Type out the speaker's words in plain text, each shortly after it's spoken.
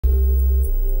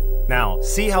Now,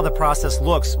 see how the process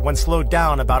looks when slowed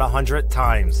down about 100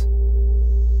 times.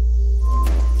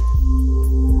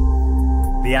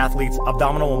 The athlete's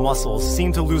abdominal muscles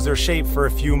seem to lose their shape for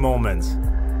a few moments.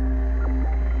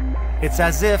 It's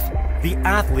as if the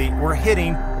athlete were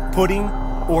hitting pudding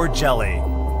or jelly.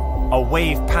 A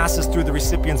wave passes through the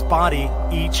recipient's body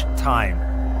each time.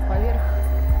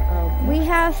 We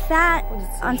have fat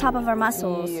on top of our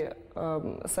muscles.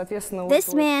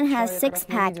 This man has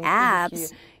six-pack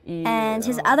abs, and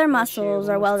his other muscles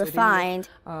are well-defined,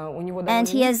 and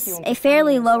he has a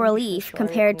fairly low relief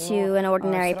compared to an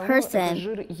ordinary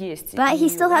person. But he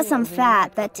still has some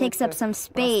fat that takes up some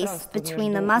space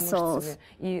between the muscles,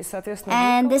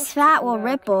 and this fat will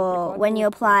ripple when you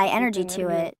apply energy to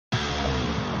it.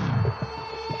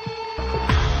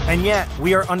 And yet,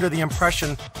 we are under the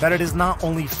impression that it is not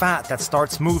only fat that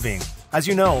starts moving. As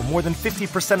you know, more than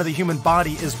 50% of the human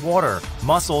body is water.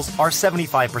 Muscles are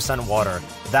 75% water.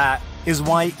 That is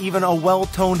why even a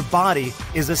well-toned body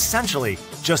is essentially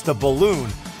just a balloon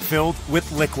filled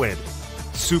with liquid.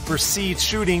 Supersede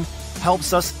shooting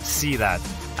helps us see that.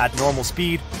 At normal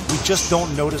speed, we just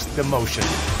don't notice the motion.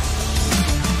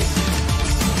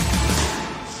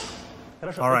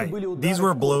 All right, these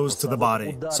were blows to the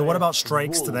body. So what about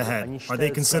strikes to the head? Are they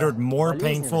considered more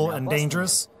painful and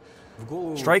dangerous?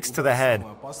 Strikes to the head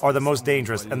are the most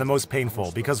dangerous and the most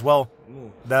painful because, well,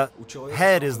 the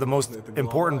head is the most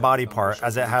important body part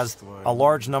as it has a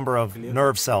large number of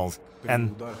nerve cells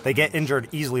and they get injured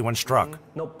easily when struck.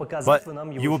 But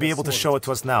you will be able to show it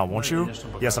to us now, won't you?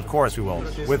 Yes, of course we will,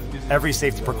 with every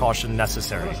safety precaution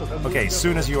necessary. Okay,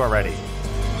 soon as you are ready.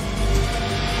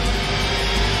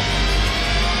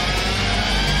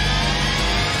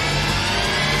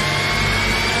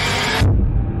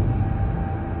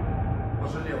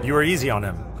 You were easy on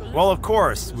him. Well, of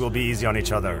course, we'll be easy on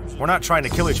each other. We're not trying to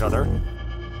kill each other.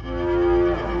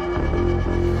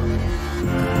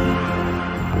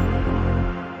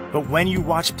 But when you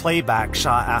watch playback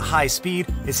shot at high speed,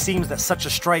 it seems that such a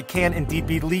strike can indeed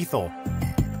be lethal.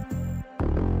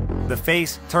 The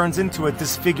face turns into a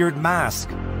disfigured mask.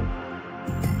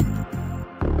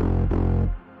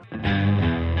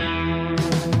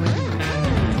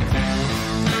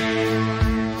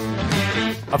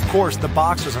 Of course, the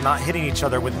boxers are not hitting each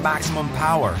other with maximum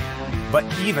power, but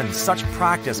even such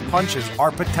practice punches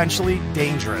are potentially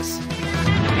dangerous.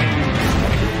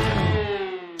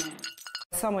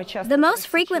 The most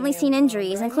frequently seen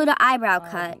injuries include an eyebrow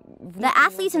cut. The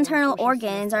athlete's internal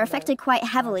organs are affected quite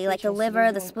heavily, like the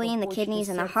liver, the spleen, the kidneys,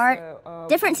 and the heart.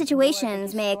 Different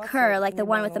situations may occur, like the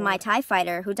one with the Muay Thai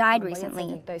fighter who died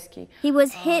recently. He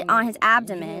was hit on his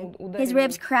abdomen, his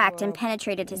ribs cracked and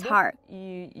penetrated his heart.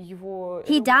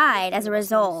 He died as a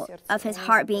result of his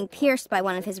heart being pierced by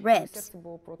one of his ribs.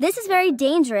 This is very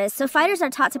dangerous, so fighters are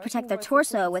taught to protect their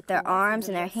torso with their arms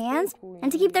and their hands,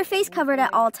 and to keep their face covered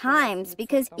at all times,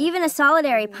 because even a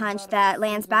solitary punch that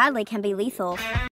lands badly can be lethal.